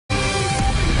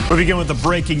We begin with the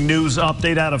breaking news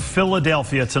update out of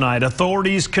Philadelphia tonight.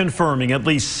 Authorities confirming at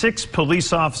least 6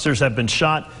 police officers have been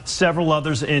shot, several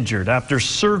others injured after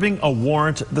serving a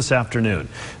warrant this afternoon.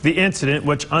 The incident,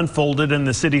 which unfolded in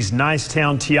the city's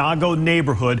Nicetown-Tioga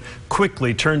neighborhood,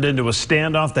 quickly turned into a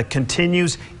standoff that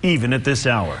continues even at this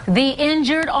hour. The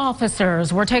injured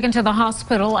officers were taken to the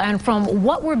hospital, and from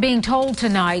what we're being told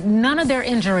tonight, none of their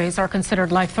injuries are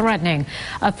considered life-threatening.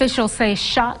 Officials say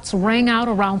shots rang out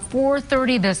around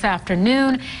 4:30 this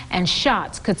afternoon, and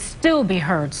shots could still be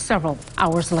heard several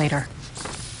hours later.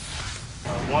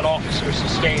 One officer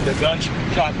sustained a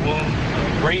gunshot wound,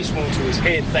 a grazed wound to his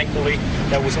head. Thankfully,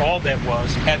 that was all that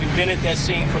was. Having been at that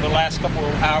scene for the last couple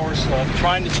of hours,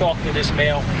 trying to talk to this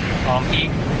male,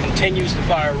 he continues to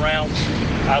fire rounds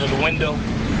out of the window.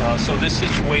 So this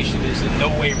situation is in no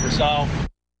way resolved.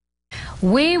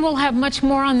 We will have much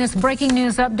more on this breaking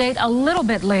news update a little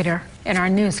bit later in our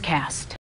newscast.